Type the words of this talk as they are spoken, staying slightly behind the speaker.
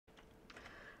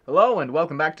Hello and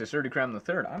welcome back to Sturdy Crown the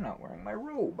Third. I'm not wearing my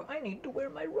robe. I need to wear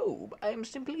my robe. I am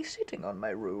simply sitting on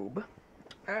my robe.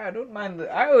 Don't mind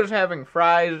the... I was having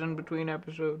fries in between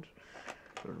episodes.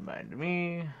 Don't mind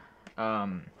me.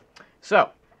 So,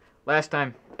 last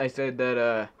time I said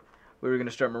that we were going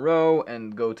to start Moreau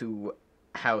and go to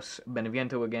House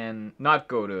Beneviento again. Not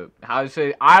go to... I was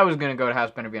going to go to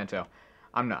House Beneviento.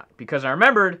 I'm not. Because I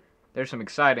remembered there's some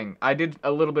exciting... I did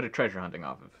a little bit of treasure hunting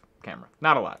off of camera.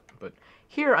 Not a lot, but...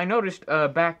 Here, I noticed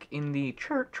back in the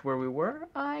church where we were,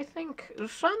 I think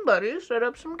somebody set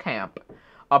up some camp.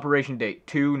 Operation date,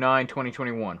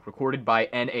 2/9/2021. Recorded by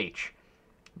NH.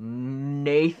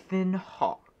 Nathan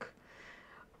Hawk.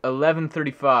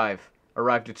 11:35.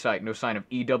 Arrived at site. No sign of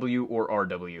EW or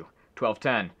RW.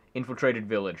 12:10. Infiltrated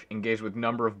village. Engaged with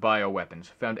number of bioweapons.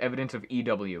 Found evidence of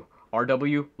EW.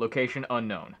 RW. Location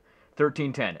unknown.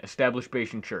 13:10. Established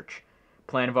base in church.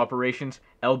 Plan of operations,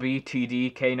 LB,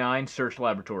 K9, search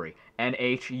laboratory.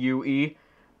 NHUE,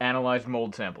 analyze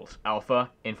mold samples. Alpha,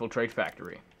 infiltrate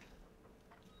factory.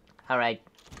 Alright.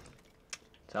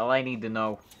 That's all I need to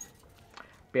know.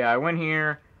 But yeah, I went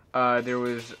here. There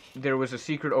was a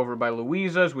secret over by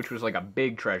Louisa's, which was like a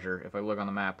big treasure, if I look on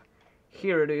the map.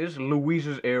 Here it is,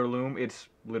 Louisa's heirloom. It's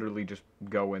literally just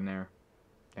go in there,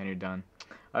 and you're done.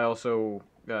 I also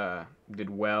did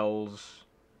wells.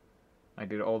 I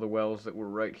did all the wells that were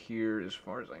right here, as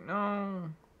far as I know.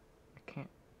 I can't...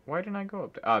 Why didn't I go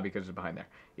up there? Because it's behind there.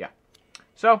 Yeah.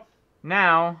 So,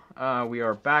 now, we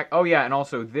are back. Oh, yeah, and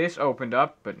also this opened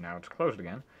up, but now it's closed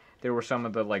again. There were some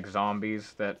of the, like,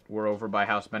 zombies that were over by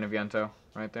House Beneviento,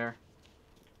 right there.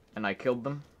 And I killed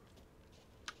them.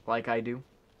 Like I do.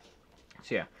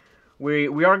 So, yeah.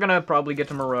 We are gonna probably get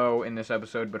to Moreau in this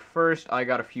episode, but first, I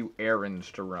got a few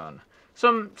errands to run.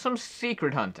 Some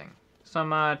secret hunting.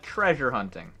 Some treasure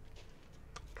hunting,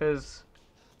 because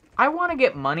I want to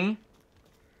get money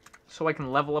so I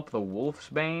can level up the Wolf's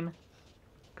Bane,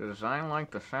 because I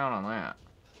like the sound on that.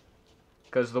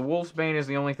 Because the Wolf's Bane is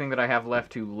the only thing that I have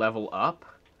left to level up.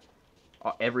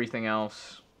 Everything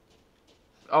else...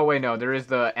 Oh wait, no, there is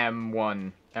the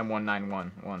M1911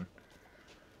 one.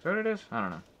 Is that what it is? I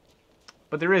don't know.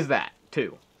 But there is that,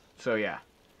 too. So yeah.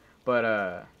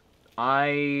 But,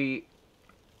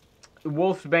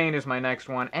 Wolf's Bane is my next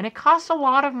one, and it costs a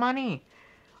lot of money.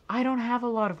 I don't have a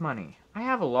lot of money. I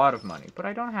have a lot of money, but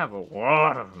I don't have a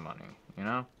lot of money, you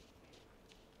know?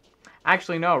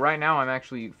 Actually, no, right now I'm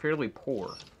actually fairly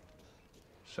poor.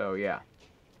 So, yeah.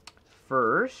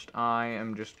 First, I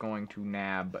am just going to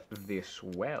nab this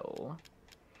well.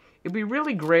 It'd be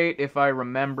really great if I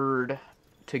remembered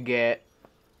to get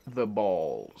the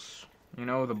balls. You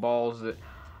know, the balls that...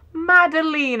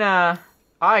 Madalena!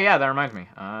 Ah, yeah, that reminds me.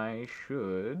 I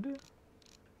should...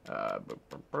 I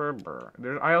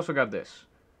also got this.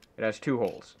 It has 2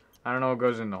 holes. I don't know what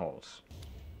goes in the holes.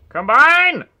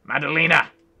 Combine! Madalena!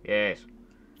 Yes.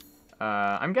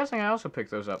 I'm guessing I also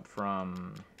picked those up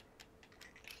from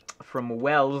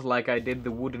wells like I did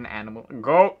the wooden animal.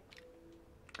 Goat!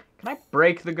 Can I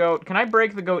break the goat? Can I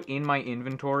break the goat in my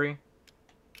inventory?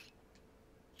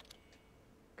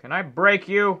 Can I break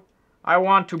you? I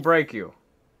want to break you.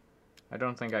 I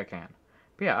don't think I can.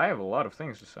 But yeah, I have a lot of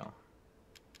things to sell.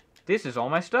 This is all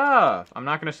my stuff! I'm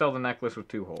not going to sell the necklace with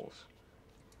 2 holes.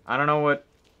 I don't know what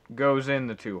goes in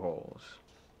the 2 holes.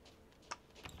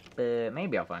 But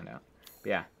maybe I'll find out. But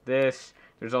yeah, this.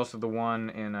 There's also the one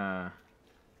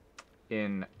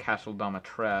in Castle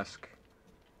Domatresque.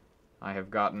 I have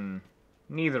gotten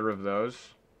neither of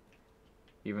those.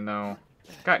 Even though...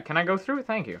 God, can I go through it?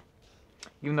 Thank you.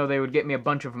 Even though they would get me a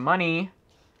bunch of money...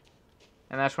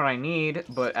 And that's what I need,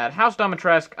 but at House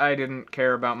Domatresque, I didn't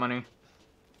care about money.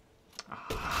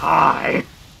 Hi!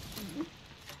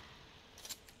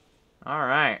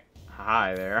 Alright.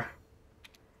 Hi there.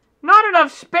 Not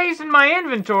enough space in my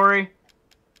inventory!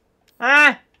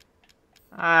 I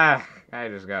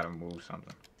just gotta move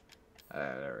something.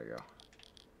 There we go.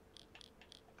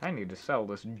 I need to sell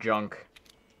this junk.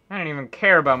 I don't even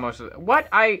care about most of it. What?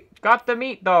 I got the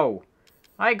meat, though!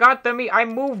 I got the meat. I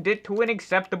moved it to an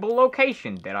acceptable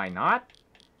location, did I not?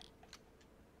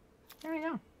 There we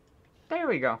go. There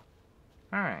we go.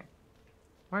 Alright.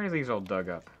 Why are these all dug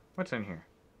up? What's in here?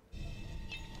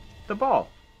 The ball.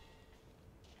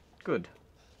 Good.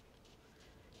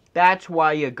 That's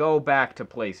why you go back to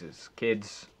places,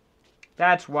 kids.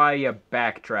 That's why you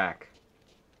backtrack.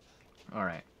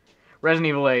 Alright. Resident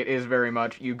Evil 8 is very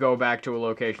much, you go back to a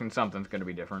location, something's gonna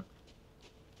be different.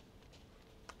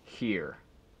 Here.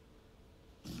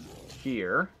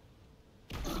 Here.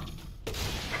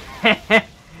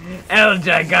 El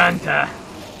Giganta.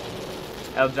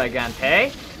 El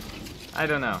Gigante? I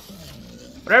don't know.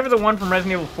 Whatever the one from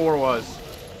Resident Evil 4 was.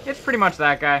 It's pretty much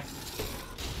that guy.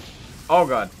 Oh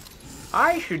god.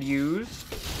 I should use...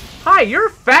 Hi, you're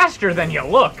faster than you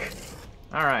look!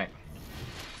 Alright.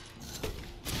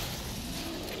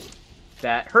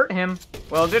 That hurt him.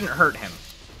 Well, it didn't hurt him.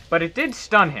 But it did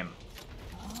stun him.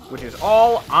 Which is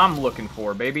all I'm looking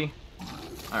for, baby.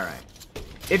 Alright.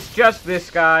 It's just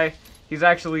this guy. He's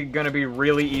actually gonna be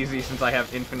really easy since I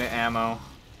have infinite ammo.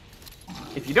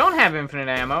 If you don't have infinite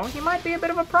ammo, he might be a bit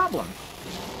of a problem.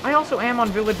 I also am on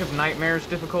Village of Nightmares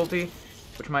difficulty,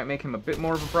 which might make him a bit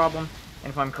more of a problem.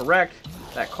 And if I'm correct,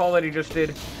 that call that he just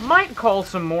did might call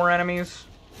some more enemies.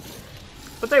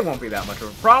 But they won't be that much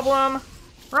of a problem,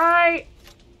 right?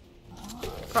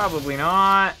 Probably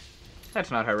not.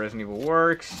 That's not how Resident Evil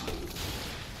works.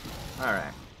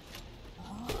 Alright.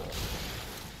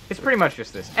 It's pretty much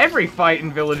just this. Every fight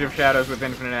in Village of Shadows with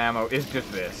infinite ammo is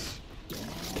just this.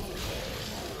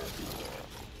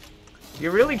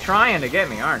 You're really trying to get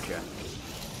me, aren't you?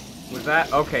 Was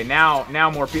that... Okay, now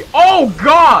more people... Oh,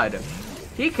 God!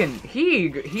 He's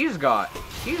got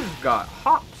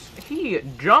hops. He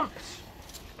jumps.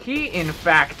 He, in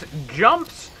fact,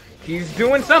 jumps. He's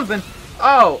doing something.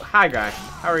 Oh, hi, guys.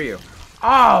 How are you?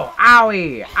 Oh,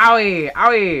 owie, owie,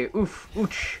 owie, oof,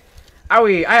 ooch.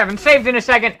 Owie, I haven't saved in a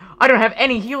second. I don't have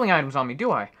any healing items on me,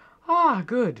 do I? Ah,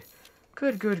 good.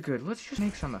 Good. Let's just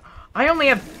make some. I only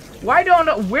have... Where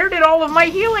did all of my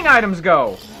healing items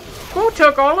go? Who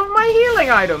took all of my healing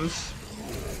items?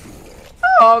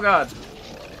 Oh, God.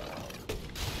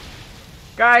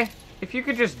 Guy, if you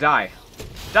could just die.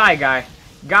 Die, guy.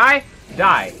 Guy,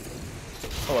 die.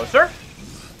 Hello, sir?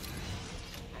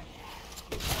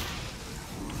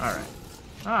 Alright.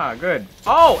 Ah, good.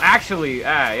 Oh, actually,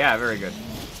 yeah, very good.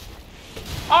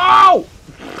 Oh!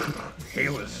 He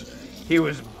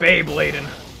was Beyblading.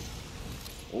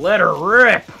 Let her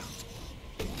rip.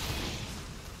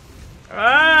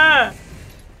 Ah!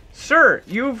 Sir,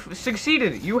 you've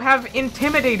succeeded. You have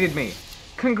intimidated me.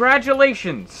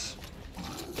 Congratulations.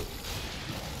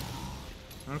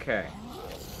 Okay.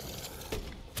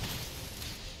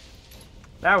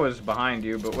 That was behind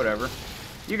you, but whatever.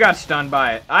 You got stunned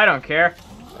by it. I don't care.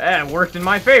 That worked in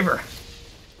my favor.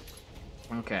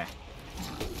 Okay.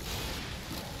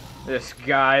 This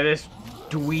guy, this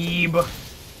dweeb.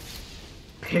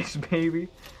 Piss baby.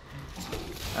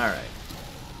 Alright.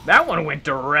 That one went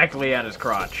directly at his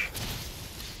crotch.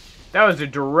 That was a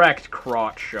direct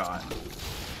crotch shot.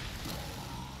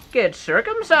 Get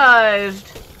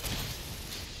circumcised!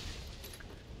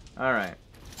 Alright.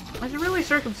 Is it really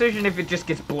circumcision if it just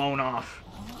gets blown off?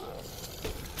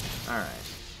 Alright.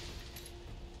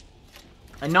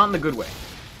 And not in the good way.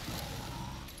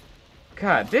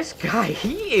 God, this guy,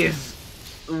 he is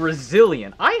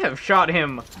resilient. I have shot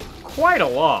him quite a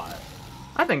lot.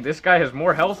 I think this guy has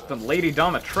more health than Lady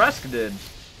Domitresque did.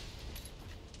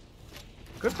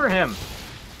 Good for him.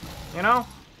 You know?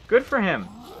 Good for him.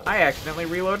 I accidentally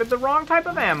reloaded the wrong type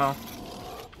of ammo.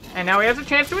 And now he has a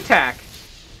chance to attack.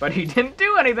 But he didn't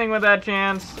do anything with that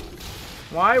chance.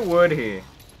 Why would he?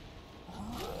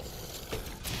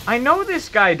 I know this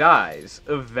guy dies,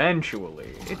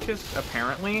 eventually. It just,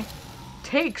 apparently,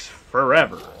 takes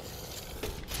forever.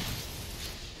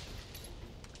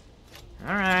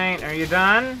 Alright, are you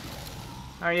done?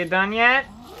 Are you done yet?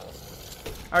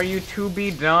 Are you to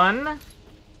be done?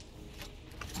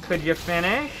 Could you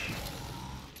finish?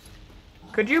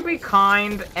 Could you be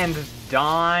kind and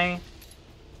die?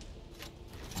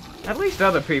 At least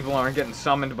other people aren't getting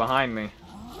summoned behind me.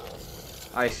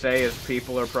 I say as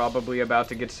people are probably about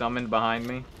to get summoned behind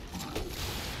me.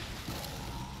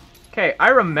 Okay, I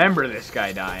remember this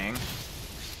guy dying.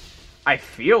 I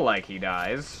feel like he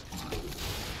dies.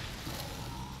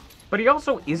 But he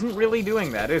also isn't really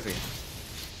doing that, is he?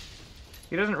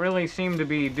 He doesn't really seem to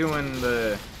be doing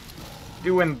the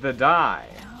die.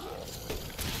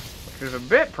 Which is a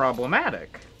bit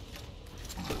problematic.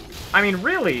 I mean,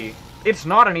 really, it's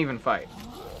not an even fight.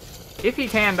 If he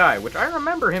can die, which I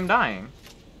remember him dying,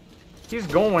 he's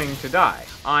going to die.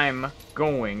 I'm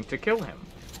going to kill him.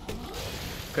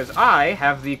 Because I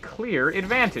have the clear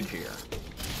advantage here.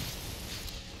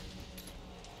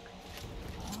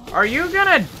 Are you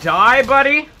gonna die,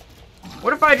 buddy?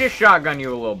 What if I just shotgun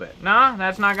you a little bit? Nah,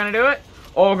 that's not gonna do it?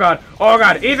 Oh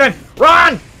god, Ethan,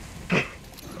 run!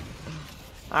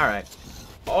 Alright.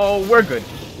 Oh, we're good.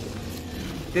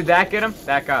 Did that get him?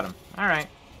 That got him. Alright.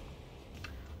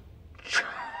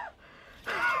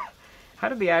 How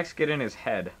did the axe get in his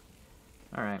head?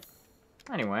 Alright.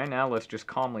 Anyway, now let's just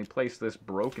calmly place this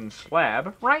broken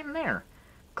slab right in there.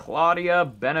 Claudia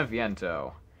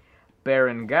Beneviento.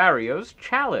 Berengario's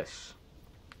Chalice.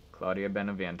 Claudia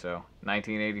Beneviento.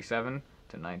 1987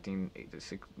 to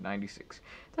 1986, 96.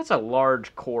 That's a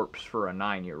large corpse for a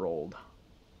 9-year-old.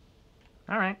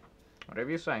 Alright. Whatever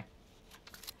you say.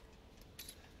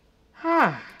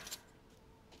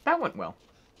 That went well.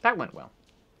 That went well.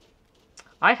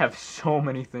 I have so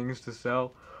many things to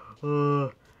sell.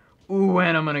 Ooh,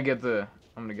 and I'm gonna get the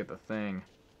thing.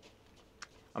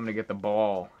 I'm gonna get the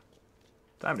ball.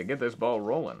 Time to get this ball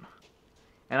rolling.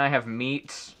 And I have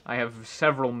meats. I have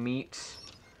several meats.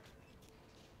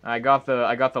 I got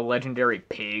the legendary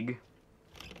pig,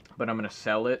 but I'm gonna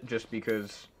sell it just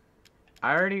because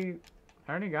I already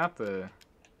got the.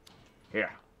 Yeah.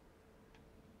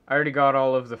 I already got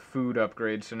all of the food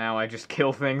upgrades, so now I just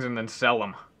kill things and then sell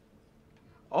them.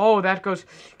 Oh, that goes.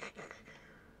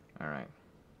 All right.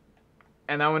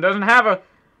 And that one doesn't have a.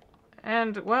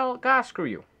 And well, gosh, screw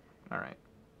you. All right.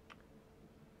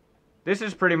 This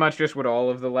is pretty much just what all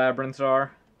of the labyrinths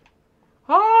are.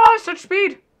 Oh, such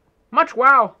speed! Much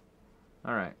wow!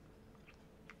 Alright.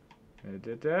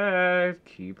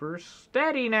 Keep her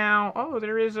steady now. Oh,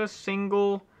 there is a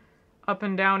single up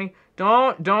and downy.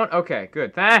 Don't. Okay,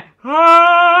 good. I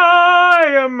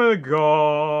am a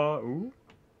god. Ooh.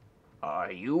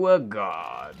 Are you a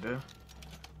god?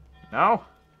 No?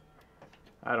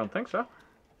 I don't think so.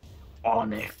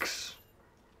 Onyx.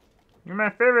 You're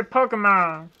my favorite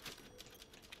Pokemon.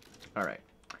 Alright.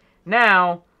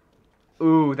 Now,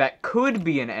 ooh, that could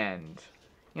be an end.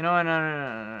 You know what?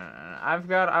 No. I've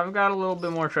got a little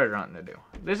bit more treasure hunting to do.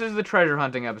 This is the treasure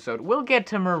hunting episode. We'll get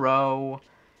to Moreau.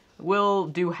 We'll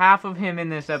do half of him in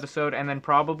this episode, and then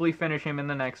probably finish him in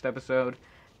the next episode.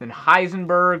 Then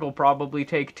Heisenberg will probably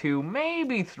take 2,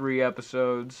 maybe 3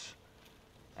 episodes.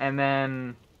 And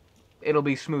then it'll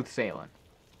be smooth sailing.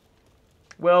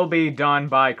 We'll be done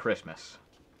by Christmas.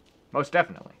 Most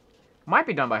definitely. Might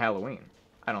be done by Halloween.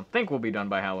 I don't think we'll be done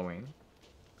by Halloween.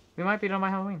 We might be done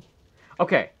by Halloween.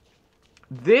 Okay.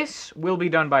 This will be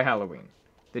done by Halloween.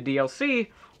 The DLC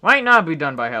might not be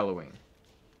done by Halloween.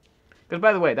 Because,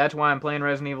 by the way, that's why I'm playing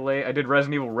Resident Evil 8. I did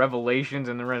Resident Evil Revelations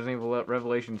and then Resident Evil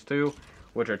Revelations 2,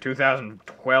 which are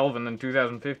 2012 and then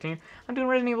 2015. I'm doing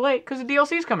Resident Evil 8 because the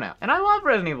DLC's coming out. And I love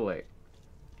Resident Evil 8.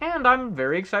 And I'm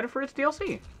very excited for its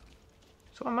DLC.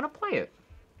 So I'm going to play it.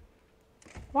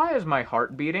 Why is my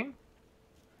heart beating?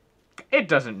 It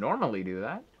doesn't normally do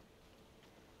that.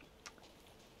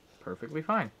 Perfectly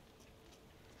fine.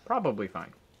 Probably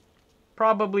fine.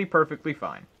 Probably perfectly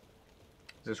fine.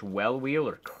 Is this well wheel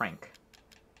or crank?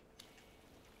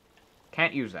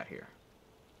 Can't use that here.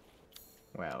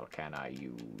 Well, can I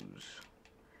use...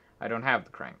 I don't have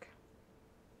the crank.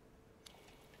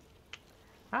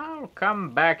 I'll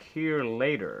come back here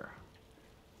later.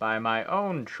 By my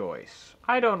own choice.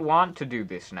 I don't want to do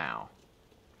this now.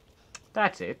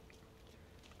 That's it.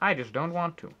 I just don't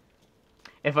want to.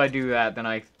 If I do that, then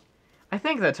I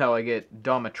think that's how I get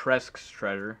Domitresque's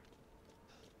treasure.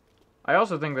 I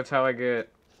also think that's how I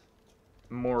get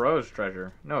Moreau's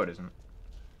treasure. No, it isn't.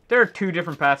 There are 2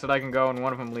 different paths that I can go, and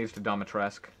one of them leads to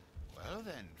Domitresque. Well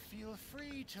then, feel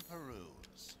free to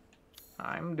peruse.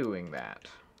 I'm doing that.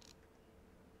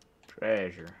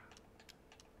 Treasure.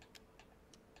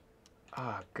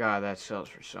 Oh, God, that sells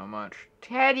for so much.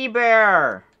 Teddy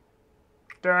bear!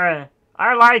 Darn,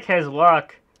 I like his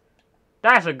look.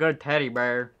 That's a good teddy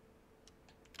bear.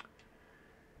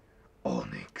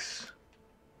 Onyx.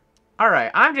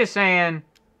 Alright, I'm just saying...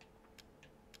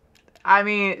 I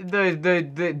mean,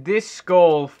 this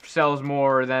skull sells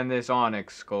more than this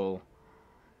Onyx skull.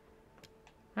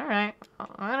 Alright,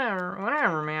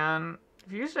 whatever, man.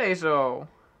 If you say so.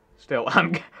 Still,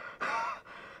 I'm...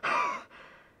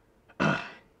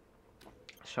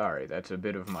 Sorry, that's a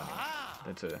bit of money.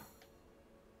 That's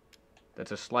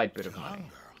a slight bit of money.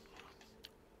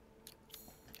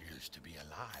 Used to be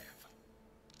alive.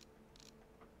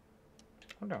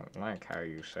 I don't like how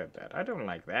you said that. I don't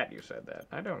like that you said that.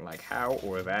 I don't like how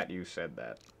or that you said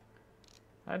that.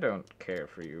 I don't care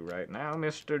for you right now,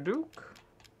 Mr. Duke.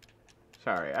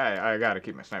 Sorry, I gotta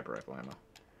keep my sniper rifle ammo.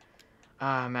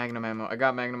 Ah, magnum ammo. I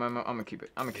got magnum ammo. I'm gonna keep it.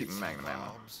 I'm gonna keep my magnum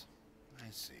ammo. I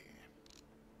see.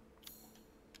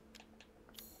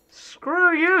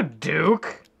 Screw you,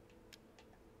 Duke!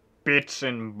 Bits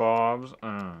and bobs.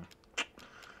 I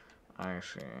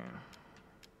see.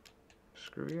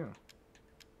 Screw you.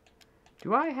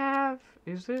 Do I have...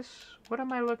 Is this... What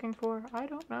am I looking for? I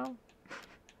don't know.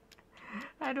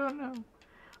 I don't know.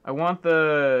 I want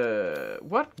the...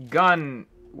 What gun...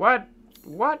 What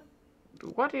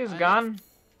is gun?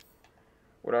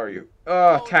 What are you?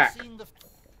 TAC.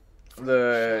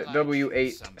 The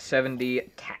W870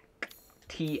 TAC.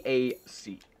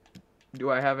 TAC.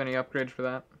 Do I have any upgrades for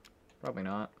that? Probably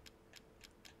not.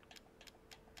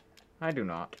 I do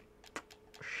not.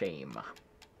 Shame.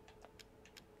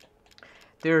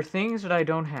 There are things that I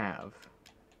don't have.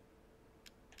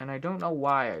 And I don't know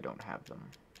why I don't have them.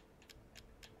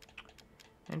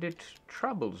 And it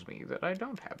troubles me that I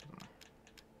don't have them.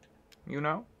 You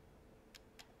know?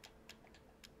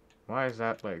 Why is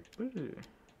that like... Ugh.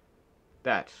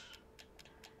 That's...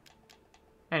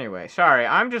 Anyway, sorry.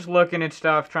 I'm just looking at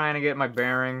stuff, trying to get my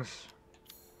bearings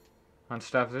on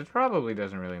stuff that probably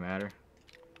doesn't really matter.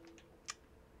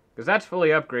 Because that's fully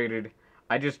upgraded.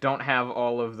 I just don't have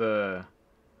all of the...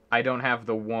 I don't have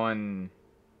the one...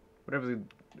 Whatever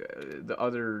the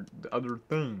other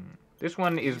thing. This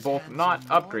one is both not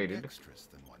upgraded.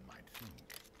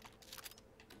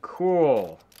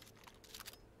 Cool.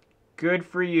 Good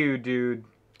for you, dude.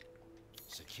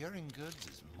 Securing goods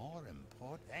is more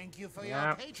important. Thank you for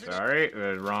your patronage.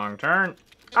 Sorry, wrong turn.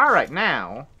 Alright,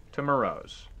 now to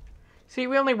Moreau's. See,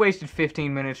 we only wasted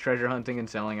 15 minutes treasure hunting and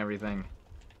selling everything.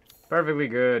 Perfectly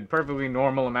good. Perfectly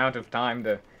normal amount of time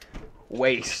to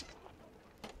waste.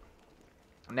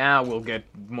 Now we'll get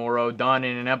Moreau done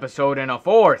in an episode and a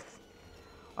fourth.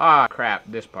 Ah, crap,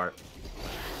 this part.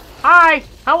 Hi!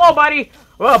 Hello, buddy!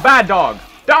 Oh, bad dog!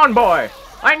 Down, boy!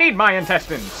 I need my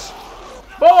intestines!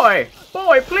 Boy!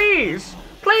 Boy, please!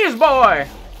 Please, boy!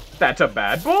 That's a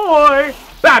bad boy!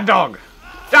 Bad dog!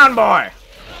 Down, boy!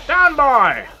 Down,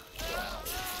 boy!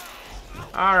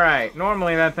 Alright,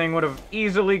 normally that thing would have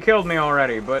easily killed me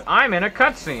already, but I'm in a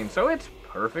cutscene, so it's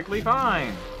perfectly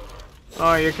fine.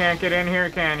 Oh, you can't get in here,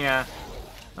 can ya?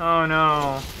 Oh,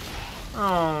 no.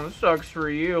 Oh, sucks for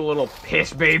you, little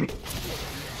piss baby.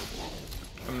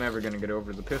 I'm never gonna get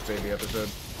over the piss baby episode.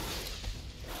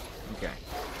 Okay.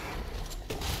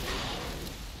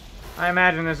 I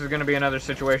imagine this is gonna be another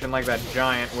situation like that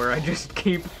giant where I just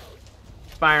keep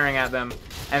firing at them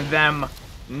and them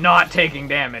not taking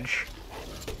damage.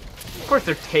 Of course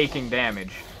they're taking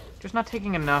damage, just not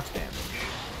taking enough damage.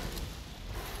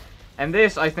 And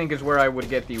this, I think, is where I would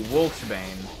get the Wolf's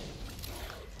Bane.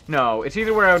 No, it's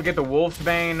either where I would get the Wolf's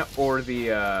Bane or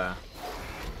the,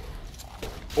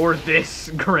 or this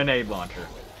grenade launcher.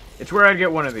 It's where I'd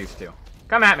get one of these two.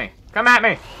 Come at me! Come at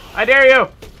me! I dare you!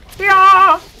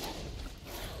 Yeah!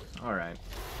 Alright.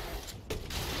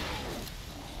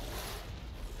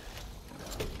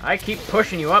 I keep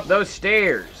pushing you up those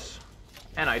stairs.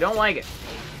 And I don't like it.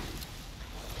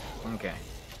 Okay.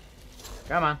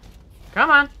 Come on. Come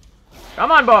on!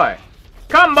 Come on, boy!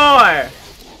 Come, boy!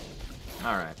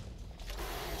 Alright.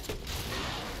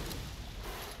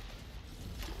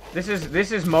 This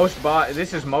is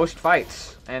most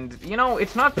fights. And, you know,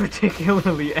 it's not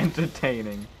particularly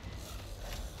entertaining.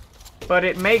 But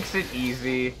it makes it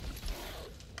easy.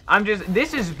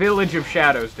 This is Village of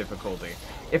Shadows difficulty.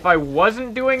 If I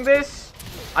wasn't doing this,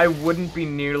 I wouldn't be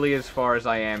nearly as far as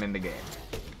I am in the game.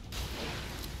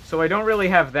 So I don't really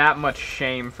have that much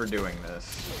shame for doing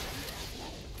this.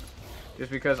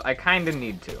 Just because I kinda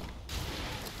need to.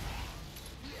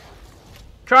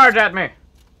 Charge at me!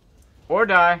 Or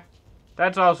die.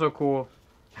 That's also cool.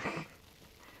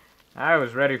 I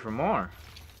was ready for more.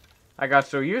 I got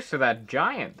so used to that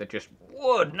giant that just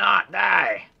would not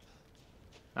die.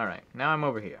 Alright, now I'm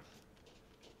over here.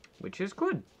 Which is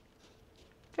good.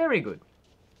 Very good.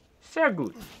 So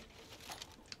good.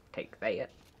 Take that.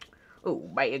 Oh,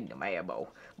 bag the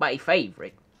my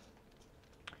favorite.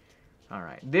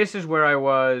 Alright, this is where I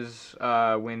was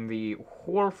when the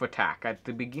Wharf attack at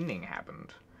the beginning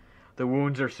happened. The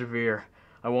wounds are severe.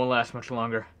 I won't last much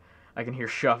longer. I can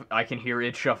hear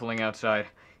it shuffling outside.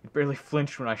 It barely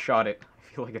flinched when I shot it.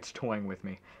 I feel like it's toying with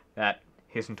me. That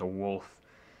isn't a wolf.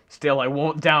 Still, I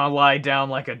won't lie down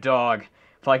like a dog.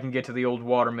 If I can get to the old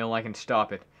watermill, I can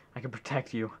stop it. I can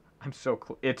protect you. It's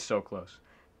so close.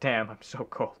 Damn, I'm so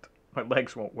cold. My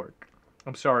legs won't work.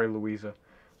 I'm sorry, Louisa.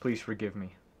 Please forgive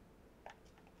me.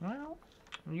 Well,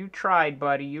 you tried,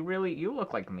 buddy. You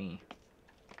look like me.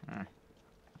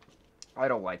 I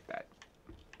don't like that.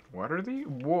 What are the...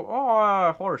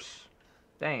 Oh, horse.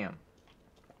 Damn.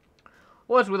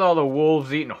 What's with all the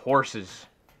wolves eating horses?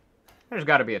 There's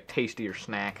got to be a tastier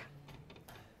snack.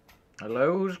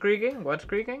 Hello, who's creaking? What's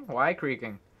creaking? Why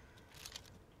creaking?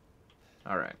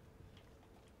 Alright.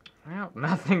 Well,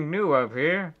 nothing new up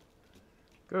here.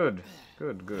 Good.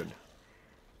 Good, good.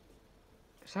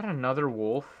 Is that another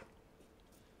wolf?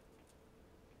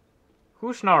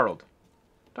 Who snarled?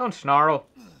 Don't snarl.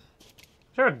 Is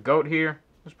there a goat here?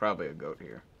 There's probably a goat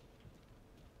here.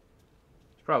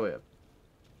 There's probably a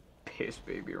piss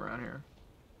baby around here.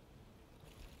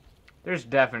 There's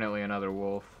definitely another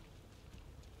wolf.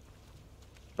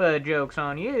 But joke's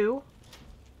on you.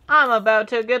 I'm about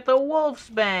to get the Wolf's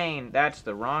Bane. That's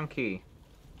the wrong key.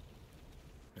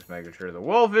 Just making sure the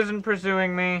wolf isn't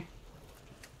pursuing me.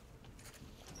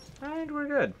 And we're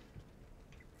good.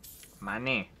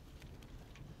 Money.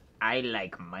 I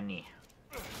like money.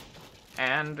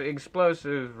 And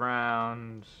explosive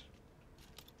rounds.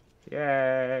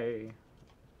 Yay.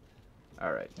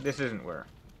 Alright, this isn't where.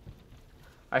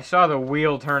 I saw the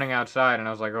wheel turning outside and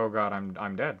I was like, oh god,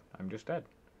 I'm dead. I'm just dead.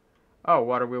 Oh,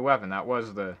 water wheel weapon. That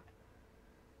was the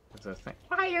thing.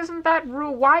 Why isn't that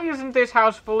rule? Why isn't this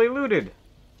house fully looted?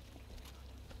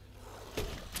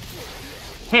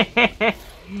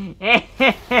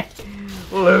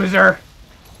 Loser.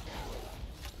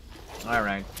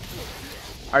 Alright.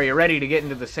 Are you ready to get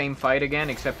into the same fight again,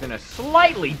 except in a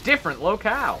slightly different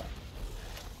locale?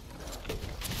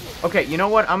 Okay, you know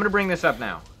what? I'm gonna bring this up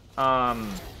now.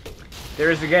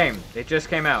 There is a game. It just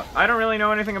came out. I don't really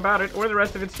know anything about it or the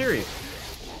rest of its series.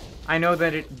 I know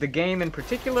that the game in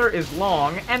particular is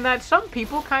long, and that some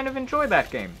people kind of enjoy that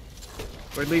game.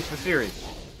 Or at least the series.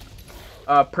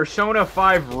 Persona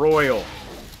 5 Royal.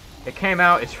 It came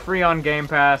out, it's free on Game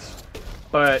Pass,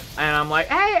 and I'm like,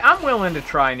 hey, I'm willing to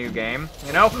try a new game,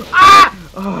 you know? Ah!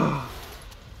 Oh.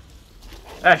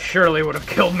 That surely would have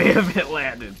killed me if it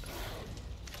landed.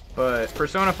 But,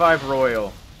 Persona 5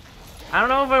 Royal. I don't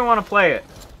know if I want to play it,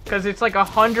 because it's like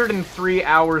 103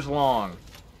 hours long.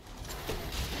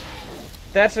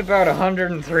 That's about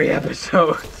 103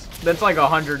 episodes. That's like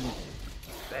 100...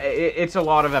 It's a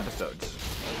lot of episodes.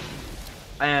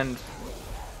 And...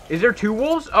 Is there 2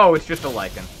 wolves? Oh, it's just a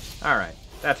lichen. Alright.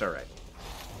 That's alright.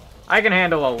 I can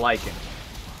handle a lichen.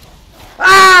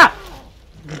 Ah!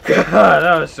 God,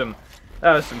 that was some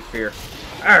fear.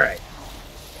 Alright.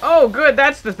 Oh, good,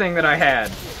 that's the thing that I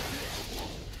had.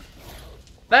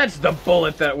 That's the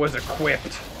bullet that was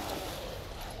equipped.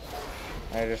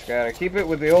 I just gotta keep it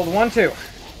with the old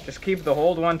 1-2. Just keep the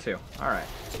old 1-2. Alright.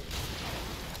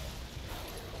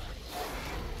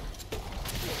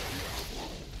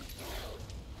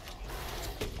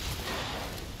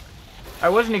 I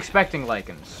wasn't expecting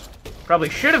lichens. Probably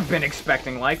should have been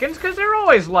expecting lichens, because they're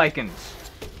always lichens.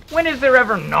 When is there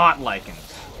ever not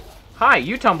lichens? Hi,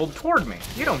 you tumbled toward me.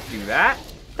 You don't do that.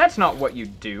 That's not what you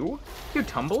do. You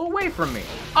tumble away from me.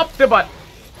 Up the butt.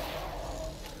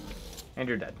 And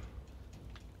you're dead.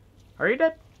 Are you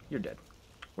dead? You're dead.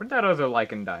 Where'd that other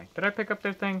lichen die? Did I pick up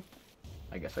their thing?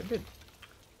 I guess I did.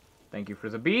 Thank you for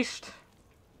the beast.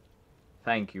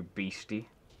 Thank you, beastie.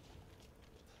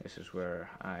 This is where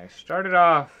I started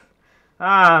off.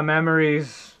 Ah,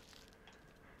 memories.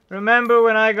 Remember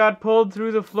when I got pulled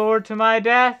through the floor to my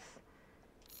death?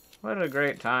 What a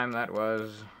great time that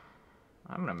was.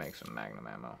 I'm gonna make some magnum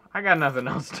ammo. I got nothing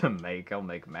else to make. I'll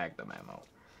make magnum ammo.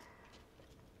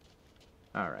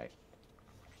 Alright.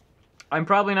 I'm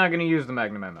probably not gonna use the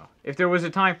magnum ammo. If there was a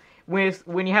time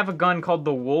when you have a gun called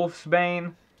the Wolf's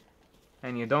Bane,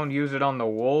 and you don't use it on the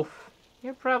wolf,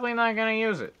 you're probably not gonna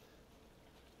use it.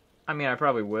 I mean, I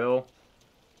probably will,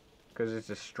 because it's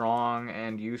a strong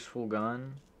and useful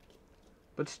gun.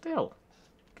 But still,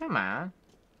 come on.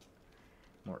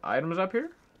 More items up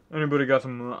here? Anybody got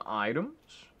some items?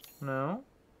 No?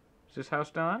 Is this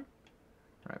house done?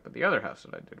 Right, but the other house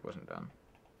that I did wasn't done.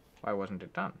 Why wasn't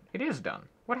it done? It is done.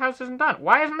 What house isn't done?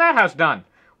 Why isn't that house done?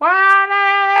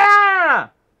 Why?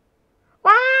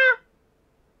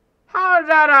 How is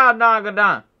that house not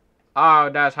done? Oh,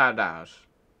 that's how that house.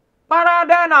 But I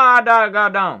didn't know how that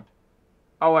got done.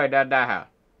 Oh, wait, that's that house.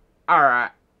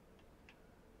 Alright.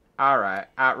 Alright,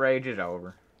 outrage is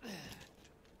over.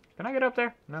 Can I get up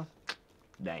there? No.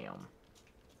 Damn.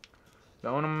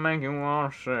 Don't make you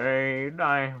want to say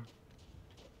damn.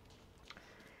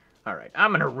 Alright,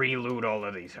 I'm gonna reloot all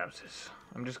of these houses.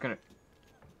 I'm just gonna...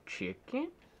 Chicken?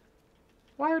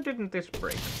 Why didn't this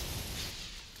break?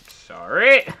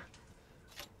 Sorry.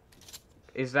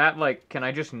 Is that like... Can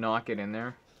I just knock it in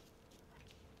there?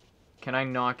 Can I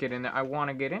knock it in there? I want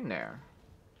to get in there.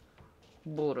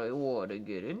 But I want to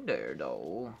get in there,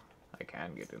 though. I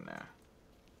can get in there.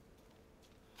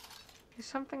 Is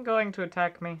something going to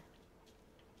attack me?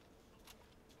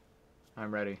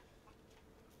 I'm ready.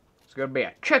 It's gonna be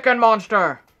a chicken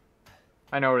monster!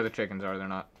 I know where the chickens are. They're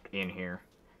not in here.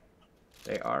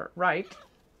 They are right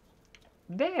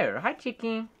there. Hi,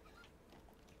 chicken.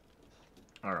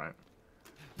 Alright.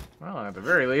 Well, at the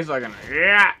very least, I can...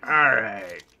 Yeah!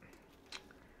 Alright.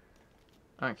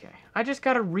 Okay. I just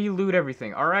gotta reloot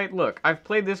everything. Alright, look. I've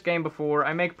played this game before.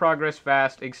 I make progress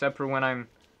fast, except for when I'm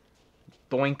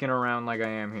doinking around like I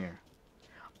am here.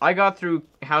 I got through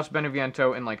House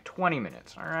Beneviento in like 20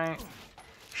 minutes, alright?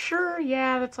 Sure,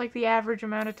 yeah, that's like the average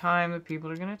amount of time that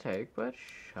people are gonna take, but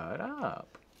shut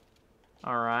up.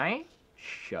 Alright?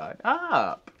 Shut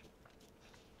up.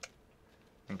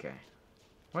 Okay.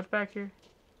 What's back here?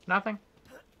 Nothing?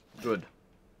 Good.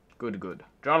 Good, good.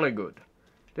 Jolly good.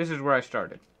 This is where I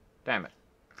started. Damn it.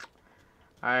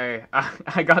 I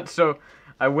got so...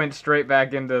 I went straight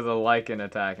back into the Lycan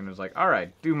attack and was like,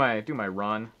 alright, do my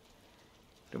run.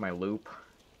 Do my loop.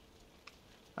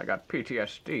 I got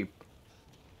PTSD.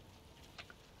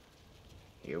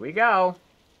 Here we go.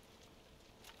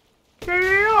 Can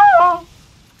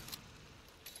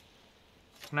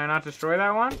I not destroy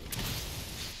that one?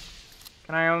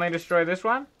 Can I only destroy this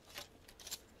one?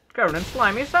 It's covered in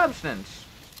slimy substance.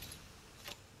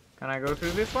 Can I go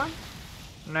through this one?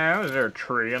 No, is there a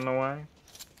tree in the way?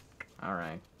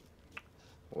 Alright.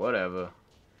 Whatever.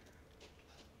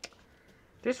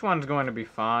 This one's going to be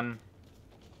fun.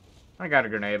 I got a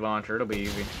grenade launcher, it'll be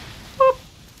easy. Boop.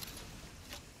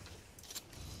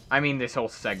 I mean, this whole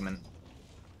segment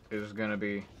is gonna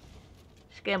be...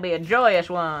 It's gonna be a joyous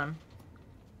one.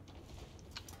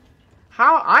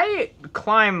 How... I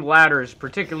climb ladders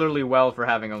particularly well for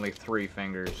having only 3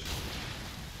 fingers.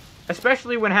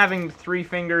 Especially when having 3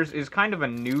 fingers is kind of a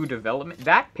new development.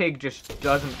 That pig just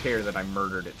doesn't care that I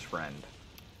murdered its friend.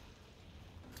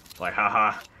 It's like,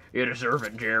 haha, you deserve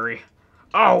it, Jerry.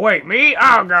 Oh, wait, me?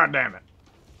 Oh, goddammit.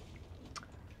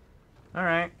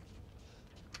 Alright.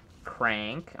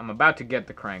 Crank. I'm about to get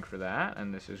the crank for that,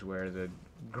 and this is where the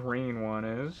green one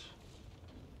is.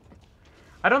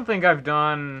 I don't think I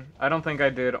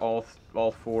did all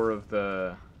 4 of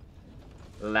the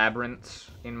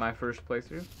labyrinths in my first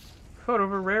playthrough. Photo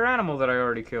of a rare animal that I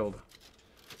already killed.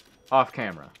 Off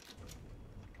camera.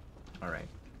 Alright.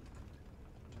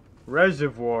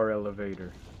 Reservoir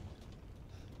elevator.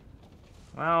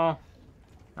 Well,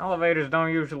 elevators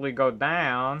don't usually go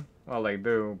down. Well, they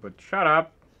do, but shut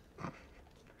up.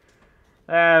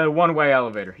 One-way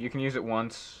elevator. You can use it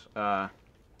once.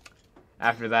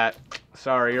 After that,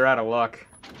 sorry, you're out of luck.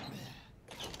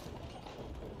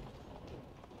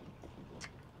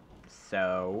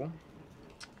 So,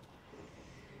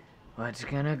 what's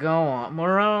gonna go on?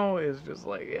 Moreau is just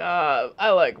like, I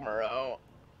like Moreau.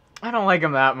 I don't like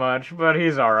him that much, but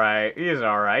he's alright. He's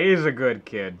alright. He's a good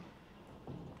kid.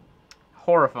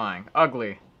 Horrifying.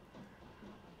 Ugly.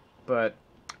 But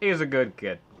he's a good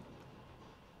kid.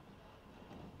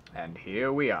 And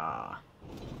here we are.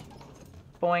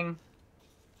 Boing.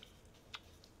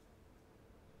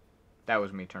 That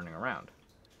was me turning around.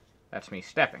 That's me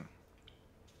stepping.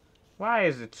 Why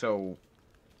is it so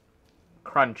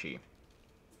crunchy?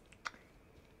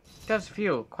 It does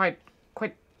feel quite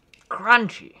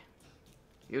crunchy.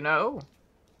 You know?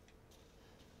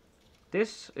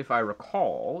 This, if I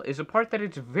recall, is a part that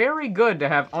it's very good to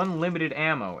have unlimited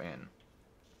ammo in.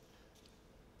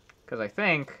 Because I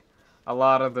think a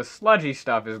lot of the sludgy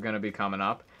stuff is going to be coming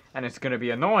up, and it's going to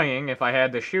be annoying if I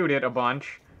had to shoot it a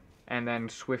bunch and then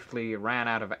swiftly ran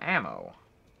out of ammo.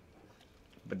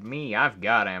 But me, I've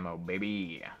got ammo,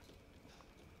 baby.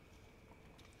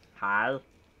 Hi.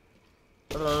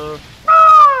 Hello.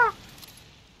 Ah!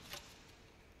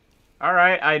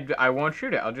 Alright, I won't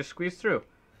shoot it. I'll just squeeze through.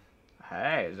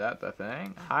 Hey, is that the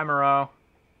thing? Hi, Moreau.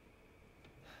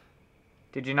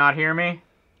 Did you not hear me?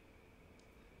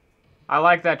 I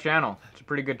like that channel. It's a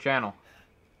pretty good channel.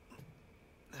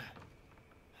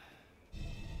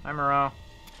 Hi, Moreau.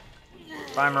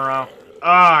 Bye, Moreau.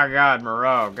 Oh, God,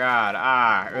 Moreau. God.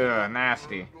 Ah, ugh,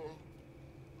 nasty. If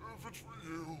it's for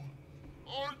you,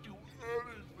 I'd do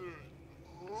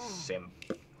anything. Simp.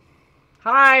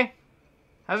 Hi.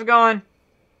 How's it going?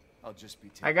 I'll just be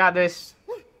I got this.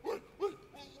 Wait.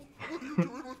 What are you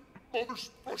doing with Mother's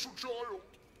special child?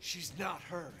 She's not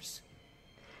hers.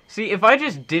 See, if I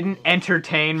just didn't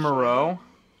entertain Moreau,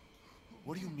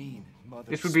 What do you mean, mother?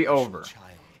 this would be over.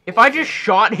 Child? If I just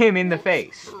shot him in the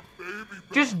face. Her baby,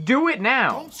 Just do it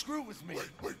now. Don't screw with me.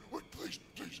 Wait, please.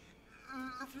 If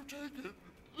you take it,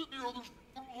 the others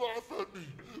will laugh at me.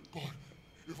 But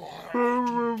if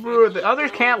I... The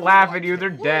others can't laugh at you. They're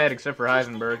dead, except for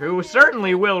Heisenberg, who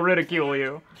certainly will ridicule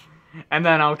you. And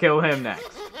then I'll kill him next.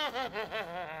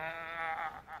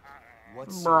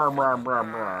 What's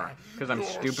Because I'm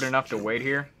stupid enough to wait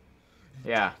here?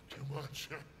 Yeah. Too much.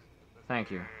 Thank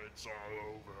you. It's all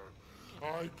over.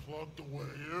 I plugged the way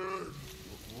in.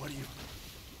 What do you...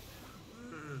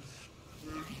 This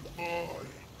is my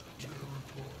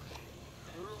territory.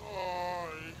 I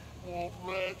won't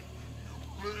let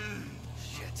you leave.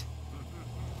 Shit.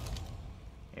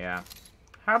 Yeah.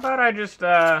 How about I just,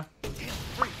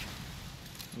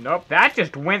 Nope, that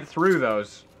just went through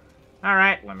those.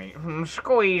 Alright, let me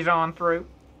squeeze on through.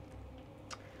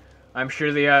 I'm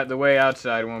sure the way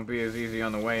outside won't be as easy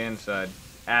on the way inside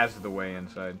as the way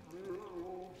inside.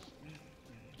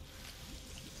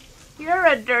 You're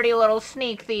a dirty little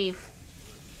sneak thief.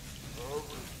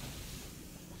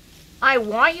 I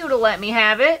want you to let me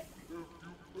have it.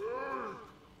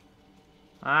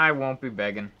 I won't be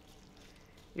begging.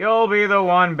 You'll be the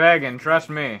one begging, trust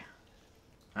me.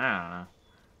 I don't know.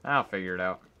 I'll figure it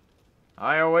out.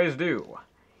 I always do.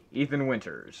 Ethan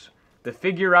Winters, the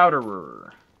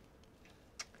figure-outerer.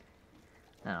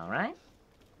 Alright.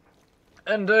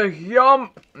 And a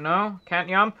yump! No, can't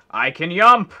yump? I can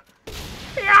yump!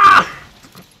 Yeah!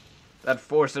 That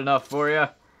force enough for you?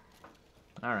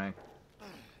 Alright.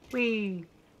 Whee!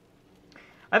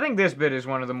 I think this bit is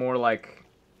one of the more, like,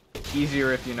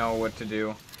 easier if you know what to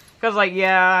do. Because, like,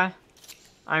 yeah,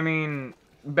 I mean,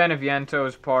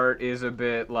 Beneviento's part is a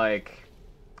bit, like,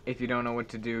 if you don't know what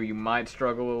to do, you might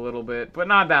struggle a little bit, but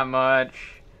not that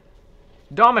much.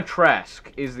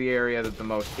 Domitresque is the area that the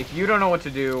most, if you don't know what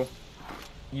to do,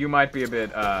 you might be a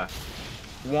bit,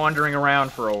 wandering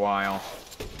around for a while.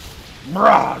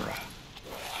 Brah!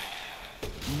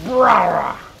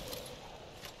 Brah!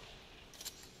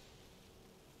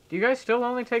 Do you guys still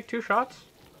only take 2 shots?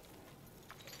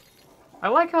 I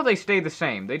like how they stay the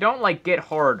same. They don't, like, get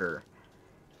harder.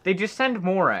 They just send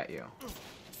more at you.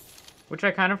 Which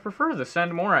I kind of prefer, the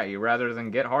send more at you rather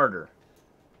than get harder.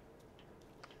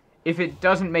 If it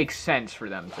doesn't make sense for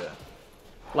them to.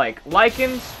 Like,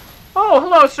 lichens. Oh,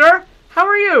 hello, sir. How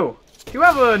are you? Do you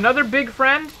have another big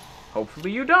friend?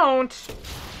 Hopefully you don't.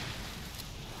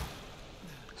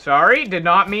 Sorry, did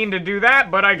not mean to do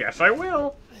that, but I guess I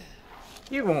will.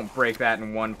 You won't break that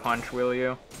in one punch, will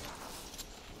you?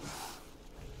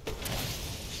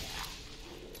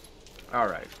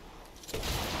 Alright.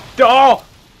 Oh!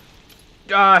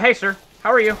 Hey, sir.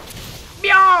 How are you?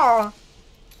 Meow!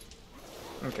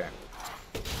 Okay.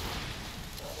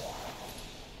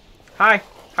 Hi.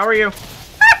 How are you?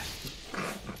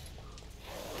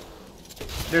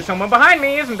 There's someone behind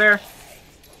me, isn't there?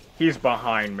 He's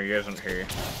behind me, isn't he?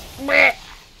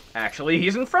 Actually,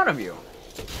 he's in front of you.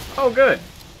 Oh, good.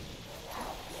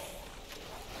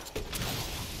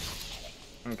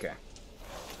 Okay.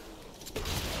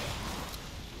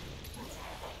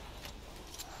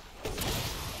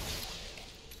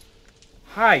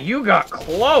 Hi, you got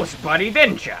close, buddy,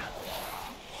 didn't ya?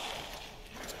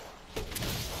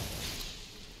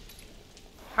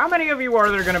 How many of you are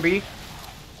there gonna be?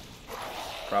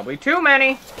 Probably too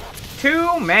many.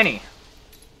 Too many.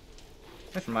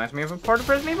 This reminds me of a part of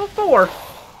Resident Evil 4.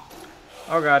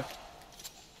 Oh god.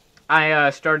 I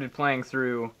started playing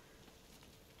through...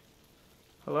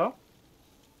 Hello?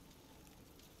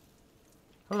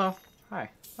 Hello. Hi.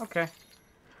 Okay.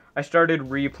 I started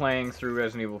replaying through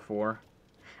Resident Evil 4.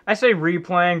 I say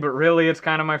replaying, but really it's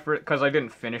kind of my first... Because I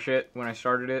didn't finish it when I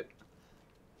started it.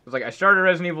 It was like, I started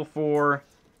Resident Evil 4...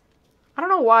 I don't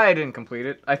know why I didn't complete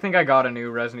it. I think I got a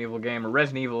new Resident Evil game, or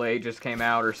Resident Evil 8 just came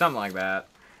out, or something like that.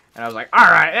 And I was like,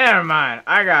 alright, never mind.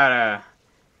 I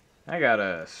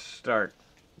gotta start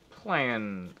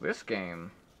playing this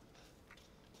game.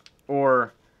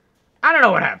 Or, I don't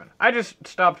know what happened. I just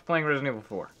stopped playing Resident Evil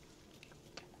 4.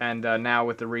 And now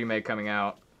with the remake coming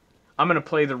out, I'm gonna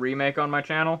play the remake on my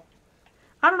channel.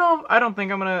 I don't know, I don't think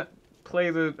I'm gonna play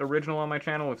the original on my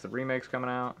channel if the remake's coming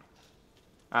out.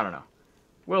 I don't know.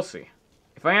 We'll see.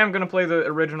 If I am gonna play the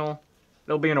original,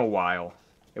 it'll be in a while.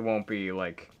 It won't be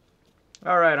like,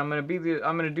 all right, I'm gonna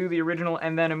do the original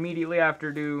and then immediately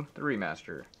after do the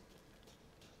remaster.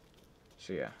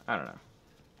 So yeah, I don't know.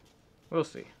 We'll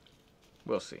see.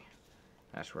 We'll see.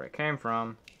 That's where I came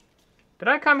from. Did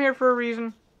I come here for a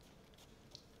reason?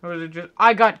 Or was it just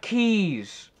I got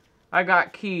keys? I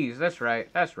got keys. That's right.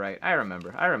 That's right. I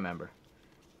remember. I remember.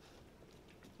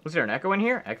 Was there an echo in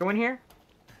here? Echo in here?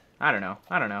 I don't know.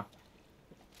 I don't know.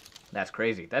 That's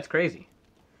crazy. That's crazy.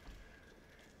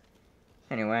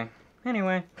 Anyway.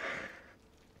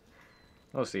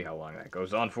 We'll see how long that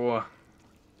goes on for.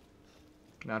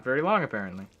 Not very long,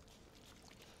 apparently.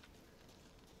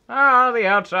 Ah, the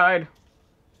outside.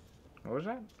 What was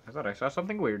that? I thought I saw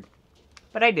something weird.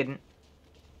 But I didn't.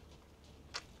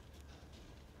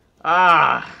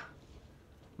 Ah!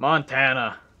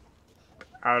 Montana.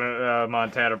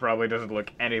 Montana probably doesn't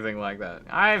look anything like that.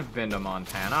 I've been to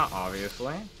Montana,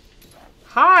 obviously.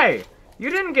 Hi! You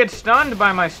didn't get stunned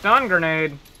by my stun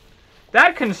grenade.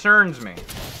 That concerns me.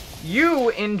 You,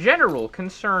 in general,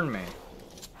 concern me.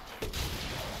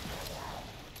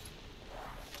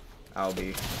 I'll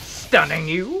be stunning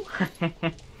you.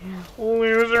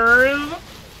 Losers!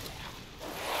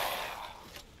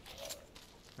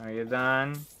 Are you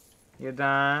done? You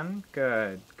done?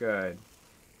 Good, good.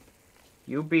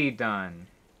 You be done.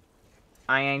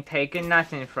 I ain't taking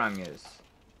nothing from yous.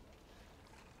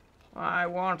 I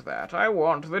want that. I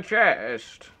want the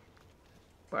chest.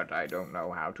 But I don't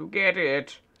know how to get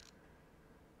it.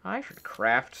 I should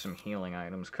craft some healing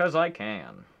items, 'cause I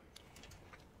can.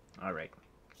 Alright.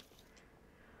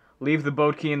 Leave the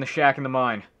boat key in the shack in the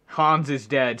mine. Hans is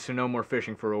dead, so no more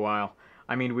fishing for a while.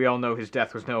 I mean, we all know his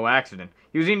death was no accident.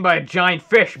 He was eaten by a giant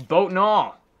fish, boat and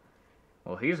all.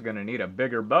 Well, he's gonna need a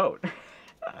bigger boat.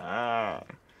 I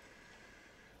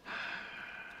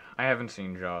haven't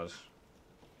seen Jaws.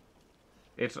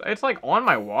 It's like on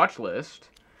my watch list.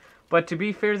 But to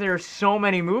be fair, there are so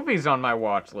many movies on my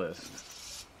watch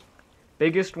list.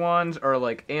 Biggest ones are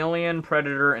like Alien,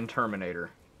 Predator, and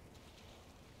Terminator.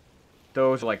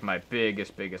 Those are like my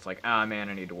biggest, like, ah man,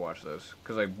 I need to watch those.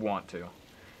 Because I want to.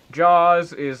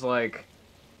 Jaws is like,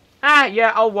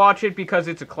 yeah, I'll watch it because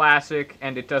it's a classic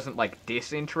and it doesn't like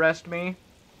disinterest me.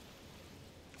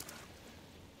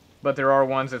 But there are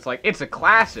ones that's like, it's a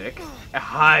classic.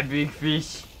 Hi, big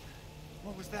fish.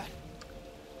 What was that?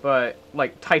 But,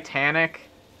 like, Titanic,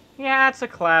 yeah, it's a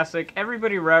classic.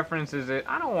 Everybody references it.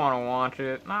 I don't want to watch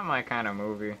it. Not my kind of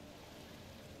movie.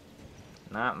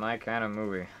 Not my kind of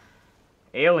movie.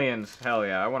 Aliens, hell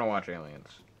yeah, I want to watch Aliens.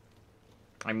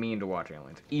 I mean to watch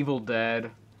Aliens. Evil Dead.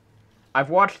 I've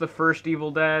watched the first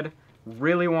Evil Dead.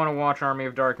 Really want to watch Army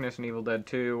of Darkness and Evil Dead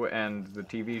 2 and the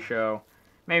TV show.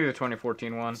 Maybe the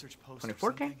 2014 one.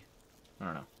 2014? I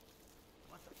don't know.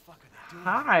 What the fuck are they doing?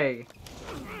 Hi.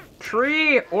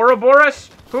 Tree, Ouroboros,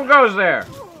 who goes there?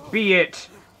 Be it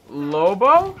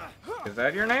Lobo? Is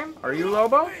that your name? Are you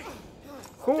Lobo?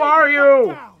 Who are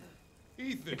you?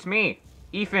 Ethan. It's me,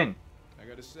 Ethan. I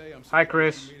gotta say, I'm Hi, surprised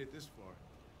Chris. you made it this far.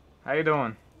 How you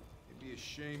doing? It'd be a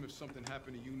shame if something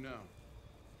happened to you now.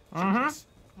 Yes.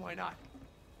 Why not?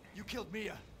 You killed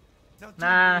Mia. Now do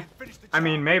Nah. it and finish the job. I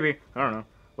mean, maybe. I don't know.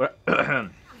 What? I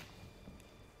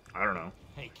don't know.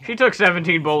 Hey, Cat, She took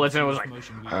 17 bullets and it was like,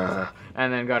 motion videos.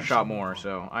 and then got shot more.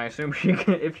 So I assume she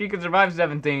can, if she could survive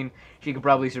 17, she could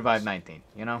probably survive 19.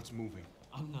 You know? It's moving.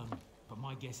 Unknown, but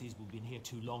my guess is we've been here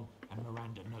too long, and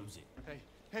Miranda knows it.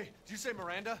 Hey, did you say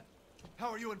Miranda? How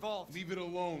are you involved? Leave it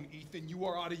alone, Ethan. You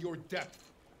are out of your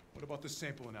depth. What about the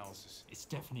sample analysis? It's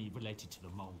definitely related to the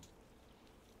mold.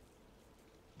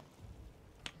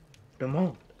 The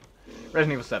mold.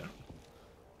 Resident Evil 7.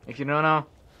 If you don't know,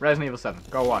 Resident Evil 7.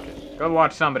 Go watch it. Go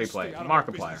watch somebody play it.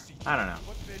 Markiplier. I don't know.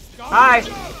 Hi!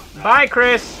 Bye,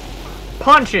 Chris!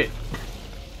 Punch it!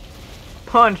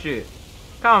 Punch it!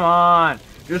 Come on!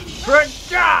 Just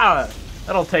stretch out!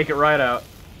 That'll take it right out.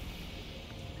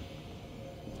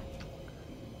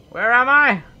 Where am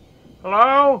I?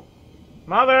 Hello?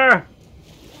 Mother?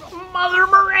 Mother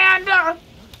Miranda!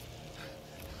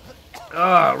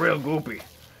 Oh, real goopy.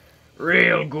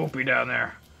 Real goopy down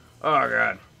there. Oh,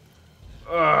 God.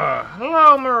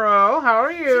 Hello, Moreau. How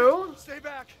are you? Stay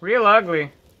back. Real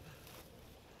ugly.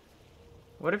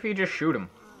 What if you just shoot him?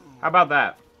 How about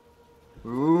that?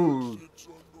 Ooh. It's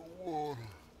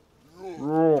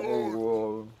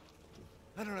underwater.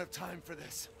 I don't have time for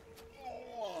this.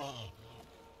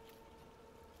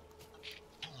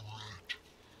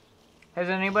 Has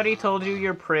anybody told you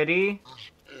you're pretty?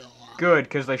 Good,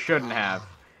 because they shouldn't have.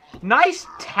 Nice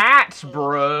tats,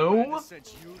 bro!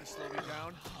 Sent you to slow me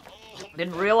down.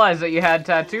 Didn't realize that you had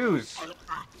tattoos.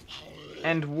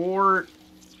 And wore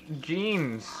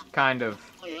jeans, kind of.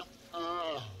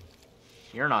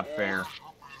 You're not fair.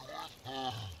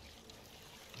 What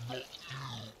are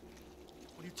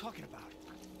you talking about?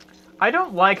 I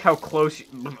don't like how close you...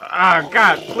 Ah,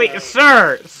 God, please,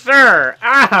 sir! Sir!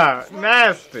 Ah,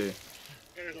 nasty.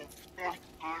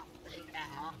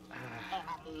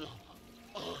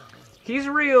 He's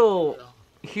real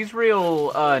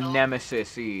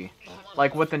Nemesis-y.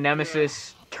 Like what the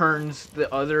Nemesis turns the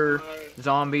other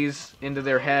zombies into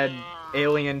their head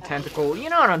alien tentacle. You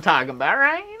know what I'm talking about,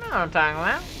 right? You know what I'm talking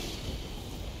about.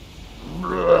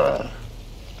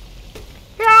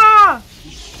 Yeah!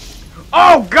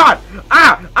 Oh, God!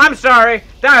 Ah! I'm sorry!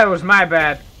 That was my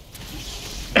bad.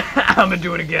 I'm gonna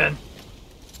do it again.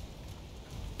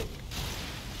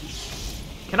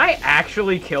 Can I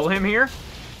actually kill him here?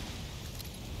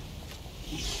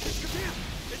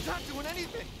 It's not doing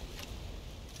anything.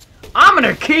 I'm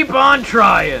gonna keep on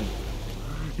trying.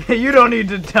 You don't need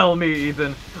to tell me,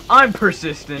 Ethan. I'm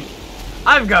persistent.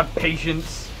 I've got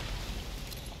patience.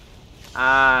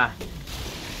 I'm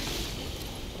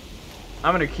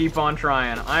gonna keep on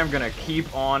trying. I'm gonna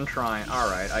keep on trying.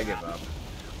 Alright, I give up.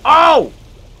 Oh!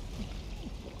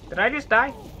 Did I just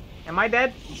die? Am I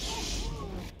dead?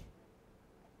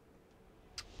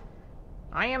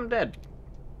 I am dead.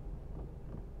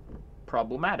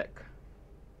 Problematic.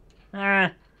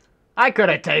 I could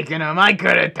have taken him. I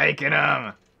could have taken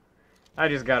him. I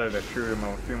just gotta shoot him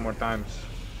a few more times.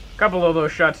 A couple of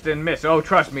those shots didn't miss. Oh,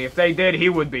 trust me, if they did, he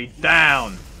would be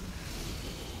down.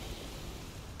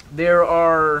 there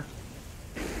are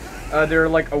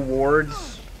like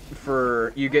awards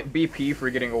for, you get BP for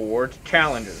getting awards,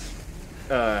 challenges.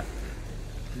 There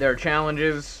are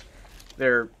challenges.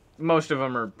 Most of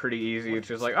them are pretty easy. It's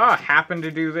just like, happen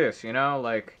to do this, you know,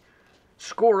 like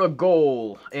score a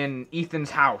goal in Ethan's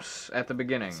house at the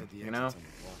beginning, you know.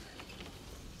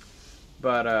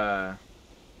 But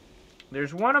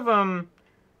there's one of them.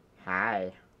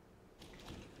 Hi.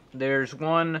 There's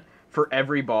one for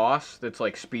every boss that's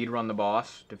like speedrun the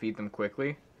boss, defeat them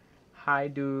quickly. Hi,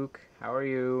 Duke. How are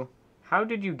you? How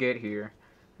did you get here?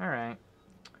 Alright.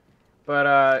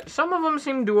 But some of them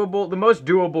seem doable. The most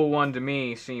doable one to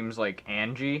me seems like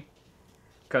Angie.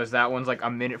 Because that one's like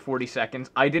 1:40.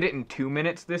 I did it in 2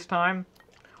 minutes this time.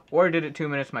 Or I did it 2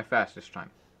 minutes my fastest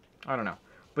time. I don't know.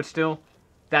 But still,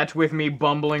 that's with me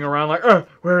bumbling around like,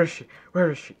 where is she?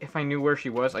 Where is she? If I knew where she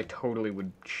was, I totally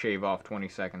would shave off 20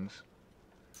 seconds.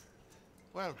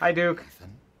 Welcome, Hi, Duke.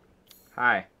 Ethan.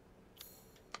 Hi.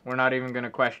 We're not even going to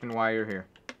question why you're here.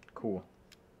 Cool.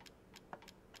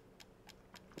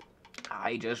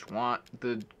 I just want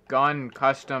the gun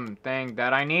custom thing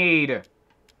that I need.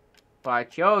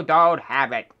 But you don't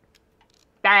have it.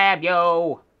 Damn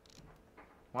you!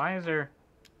 Why is there...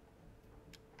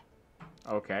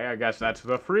 Okay, I guess that's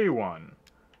the free one.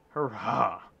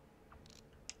 Hurrah.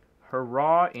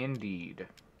 Hurrah indeed.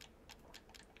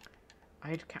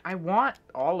 I want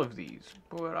all of these,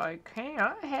 but I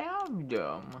can't have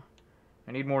them.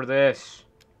 I need more of this.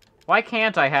 Why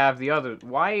can't I have the other...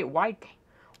 Why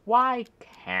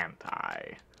can't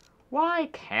I? Why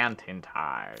can't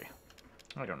I?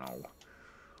 I don't know.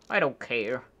 I don't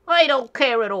care. I don't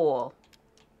care at all.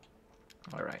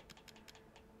 Alright.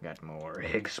 Got more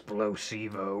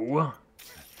explosivo.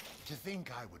 To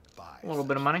think I would buy A little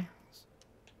bit of such money. things.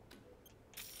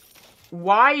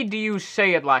 Why do you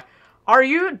say it like...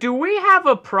 Do we have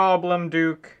a problem,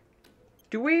 Duke?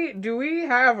 Do we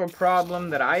have a problem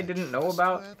that I didn't know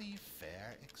about? Trustworthy,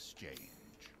 fair exchange.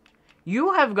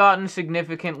 You have gotten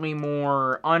significantly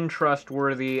more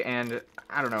untrustworthy and,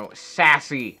 I don't know,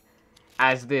 sassy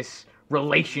as this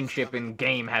relationship in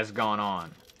game has gone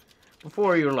on.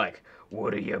 Before you were like,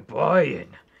 what are you buying?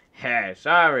 Hey,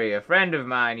 sorry, a friend of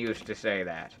mine used to say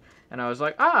that. And I was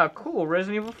like, cool,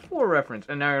 Resident Evil 4 reference.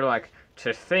 And now you're like,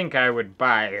 to think I would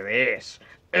buy this.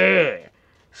 Ugh.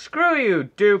 Screw you,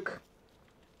 Duke.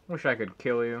 Wish I could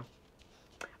kill you.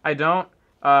 I don't.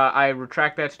 I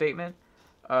retract that statement.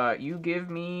 You give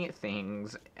me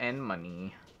things and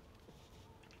money.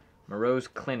 Moreau's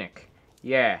Clinic.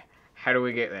 Yeah. How do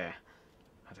we get there?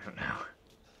 I don't know.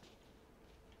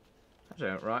 I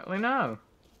don't rightly know.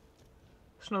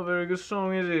 It's not a very good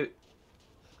song, is it?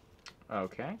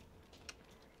 Okay.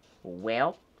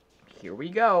 Well, here we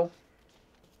go.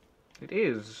 It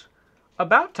is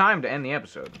about time to end the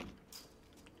episode.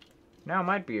 Now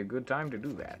might be a good time to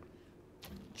do that.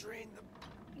 Drain the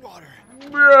water.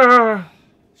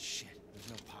 Shit,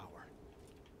 there's no power.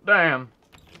 Damn.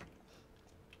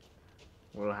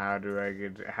 Well, how do I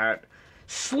get...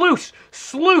 Sluice!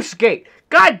 Sluice gate!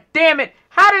 God damn it!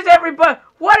 How does everybody...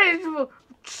 What is...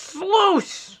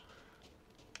 Sluice!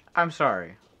 I'm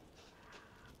sorry.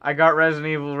 I got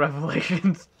Resident Evil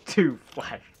Revelations 2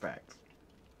 flashbacks.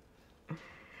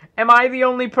 Am I the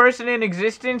only person in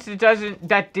existence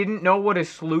that didn't know what a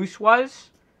sluice was?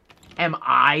 Am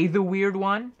I the weird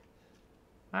one?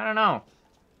 I don't know.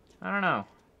 I don't know.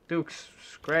 Duke's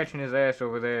scratching his ass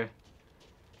over there.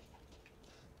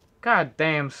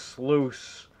 Goddamn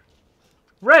sluice.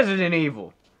 Resident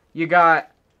Evil. You got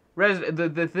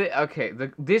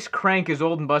this crank is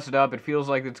old and busted up. It feels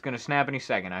like it's gonna snap any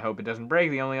second. I hope it doesn't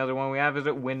break. The only other one we have is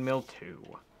at Windmill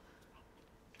 2.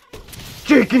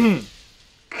 Chicken!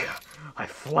 I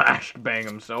flashed bang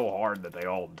them so hard that they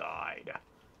all died.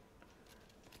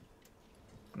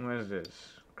 What is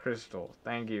this? Crystal.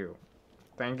 Thank you.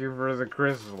 Thank you for the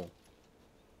crystal.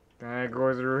 Can I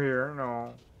go through here?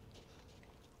 No.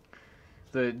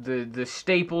 The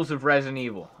staples of Resident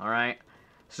Evil, alright?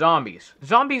 Zombies.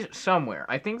 Zombies somewhere.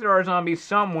 I think there are zombies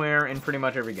somewhere in pretty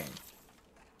much every game.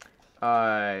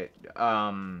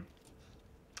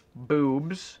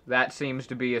 Boobs. That seems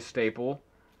to be a staple.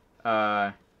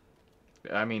 I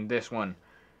mean, this one.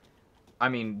 I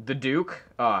mean, the Duke.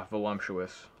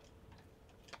 Voluptuous.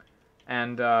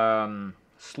 And,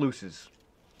 sluices.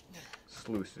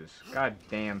 Sluices.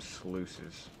 Goddamn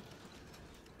sluices.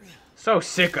 So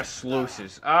sick of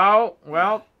sluices. Oh,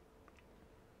 well.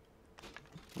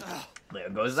 There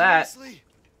goes that. Seriously?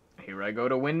 Here I go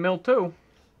to Windmill 2.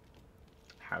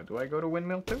 How do I go to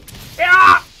Windmill 2?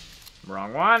 Yeah!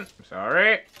 Wrong one.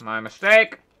 Sorry. My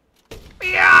mistake.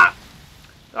 Yeah!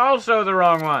 Also the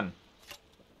wrong one.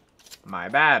 My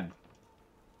bad.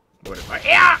 What if I...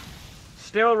 Yeah!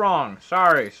 Still wrong.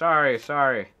 Sorry.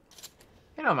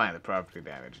 You don't mind the property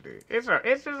damage, do you? It's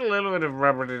just a little bit of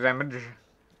property damage.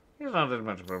 It's not that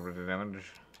much property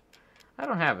damage. I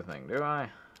don't have a thing, do I?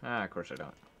 Ah, of course I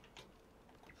don't.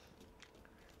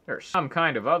 There's some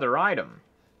kind of other item.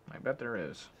 I bet there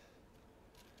is.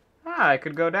 Ah, I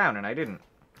could go down, and I didn't.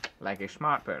 Like a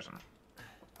smart person.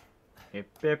 Yep.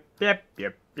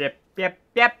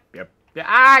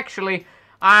 Actually,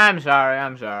 I'm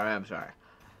sorry.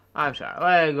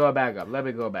 Let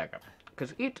me go back up.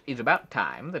 Because it is about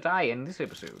time that I end this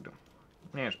episode.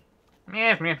 Yes.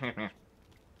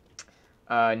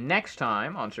 Next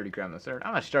time on Sturdy Crown the Third,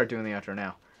 I'm gonna start doing the outro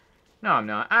now. No, I'm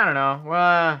not. I don't know.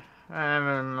 Well,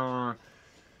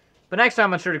 but next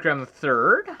time on Sturdy Crown the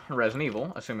Third, Resident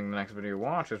Evil, assuming the next video you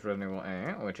watch is Resident Evil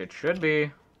 8, which it should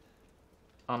be.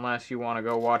 Unless you want to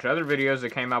go watch other videos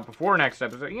that came out before next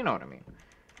episode. You know what I mean.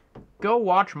 Go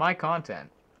watch my content.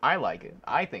 I like it.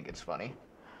 I think it's funny.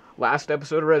 Last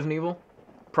episode of Resident Evil,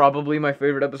 probably my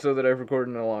favorite episode that I've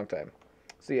recorded in a long time.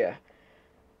 So yeah.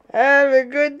 Have a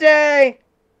good day.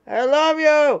 I love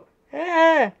you.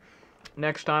 Yeah.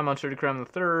 Next time on Sturdy Crown the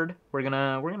Third, we're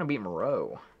gonna beat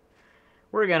Moreau.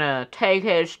 We're gonna take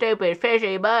his stupid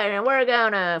fishy butt and we're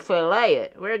gonna fillet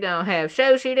it. We're gonna have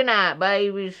sushi tonight,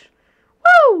 babies.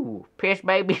 Woo! Piss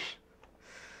babies.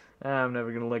 I'm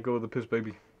never gonna let go of the piss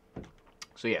baby.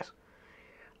 So yes.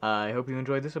 I hope you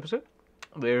enjoyed this episode.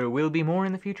 There will be more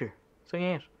in the future. So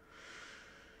yes.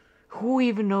 Who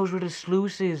even knows where the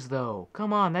sluice is, though?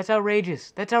 Come on, that's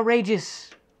outrageous. I don't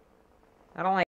like